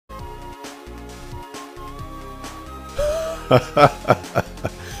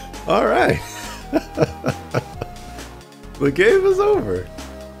All right. The game is over.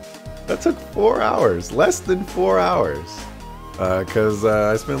 That took 4 hours, less than 4 hours. Because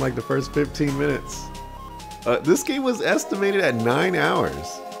I spent like the first 15 minutes. This game was estimated at 9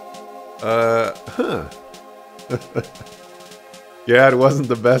 hours. Huh. Yeah, it wasn't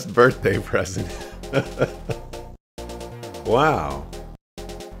the best birthday present. Wow.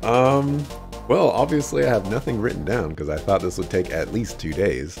 Well, obviously I have nothing written down because I thought this would take at least 2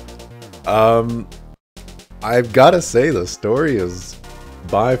 days. I've got to say the story is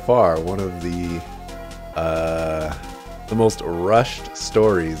by far one of the most rushed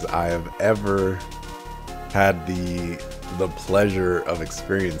stories I have ever had the pleasure of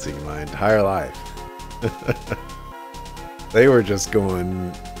experiencing in my entire life. They were just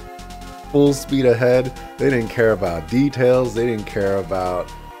going full speed ahead. They didn't care about details. They didn't care about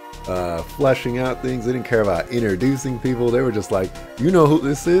fleshing out things. They didn't care about introducing people. They were just like, you know who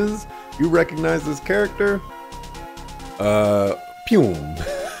this is? You recognize this character? Pum.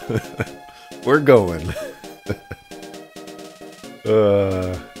 We're going.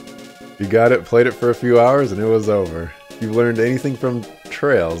 You got it, played it for a few hours, and it was over. If you've learned anything from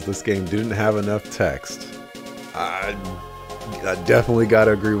Trails, this game didn't have enough text. I definitely got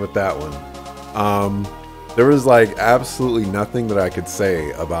to agree with that one. There was like absolutely nothing that I could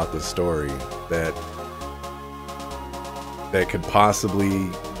say about the story that could possibly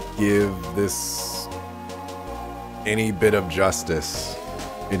give this any bit of justice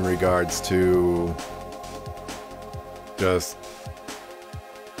in regards to just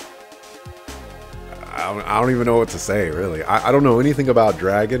I don't even know what to say, really. I don't know anything about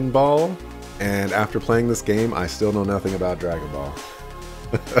Dragon Ball, and after playing this game, I still know nothing about Dragon Ball.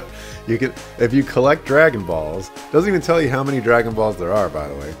 You can, if you collect Dragon Balls, doesn't even tell you how many Dragon Balls there are, by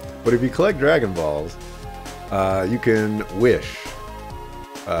the way. But if you collect Dragon Balls, you can wish,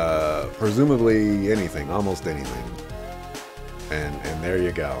 presumably anything, almost anything, and there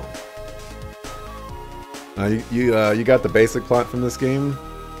you go. You got the basic plot from this game.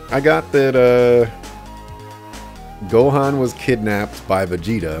 I got that Gohan was kidnapped by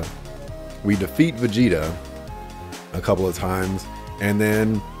Vegeta. We defeat Vegeta a couple of times, and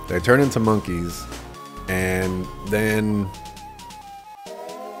then they turn into monkeys, and then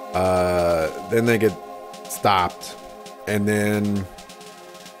they get stopped, and then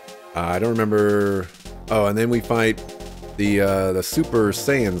I don't remember. Oh, and then we fight the Super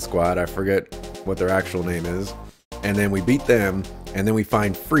Saiyan Squad. I forget what their actual name is, and then we beat them, and then we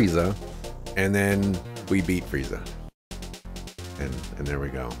find Frieza, and then we beat Frieza, and there we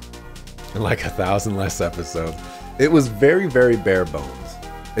go. And like 1,000 less episodes. It was very, very bare bones.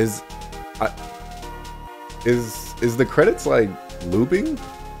 Is the credits like looping?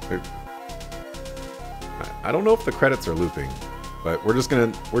 I don't know if the credits are looping, but we're just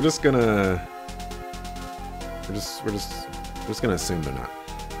gonna assume they're not.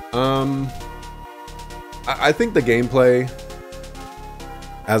 I think the gameplay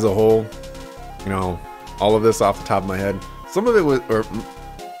as a whole, you know, all of this off the top of my head, some of it was, or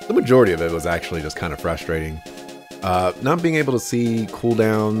the majority of it was actually just kind of frustrating. Not being able to see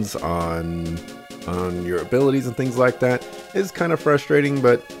cooldowns on your abilities and things like that is kind of frustrating,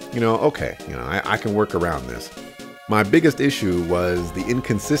 but you know, okay, you know, I can work around this. My biggest issue was the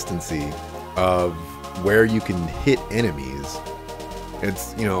inconsistency of where you can hit enemies.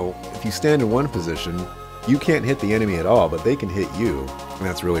 It's, you know, if you stand in one position, you can't hit the enemy at all, but they can hit you, and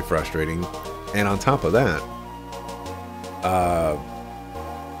that's really frustrating. And on top of that,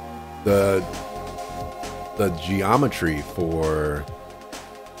 the geometry for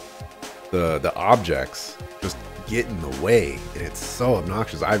the objects just get in the way, and it's so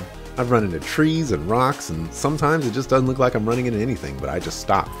obnoxious. I've run into trees and rocks, and sometimes it just doesn't look like I'm running into anything, but I just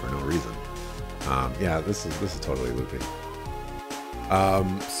stop for no reason. Yeah, this is totally looping.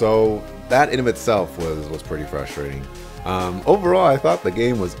 So that in of itself was pretty frustrating. Overall, I thought the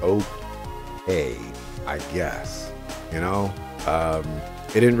game was okay, I guess. You know,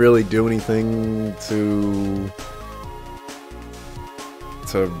 it didn't really do anything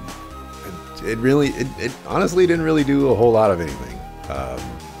it honestly didn't really do a whole lot of anything.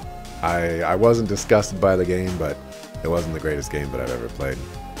 I wasn't disgusted by the game, but it wasn't the greatest game that I've ever played.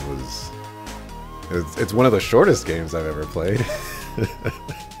 It's one of the shortest games I've ever played.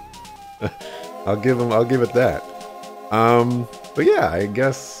 I'll give it that. But yeah, I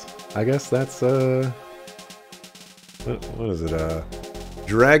guess that's what is it?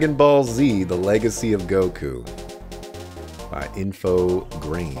 Dragon Ball Z: The Legacy of Goku by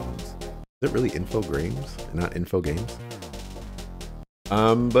Infogrames. Is it really Infogrames and not Infogames?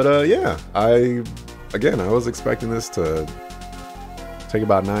 But yeah, I again, I was expecting this to take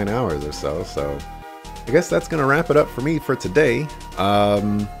about 9 hours or so. So I guess that's going to wrap it up for me for today.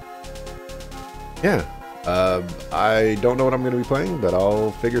 Yeah. I don't know what I'm going to be playing, but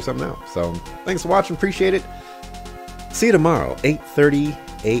I'll figure something out. So thanks for watching. Appreciate it. See you tomorrow, 8:30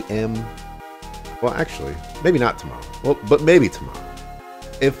 a.m. Well, actually, maybe not tomorrow. Well, but maybe tomorrow.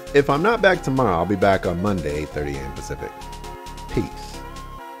 If I'm not back tomorrow, I'll be back on Monday, 8:30 a.m. Pacific.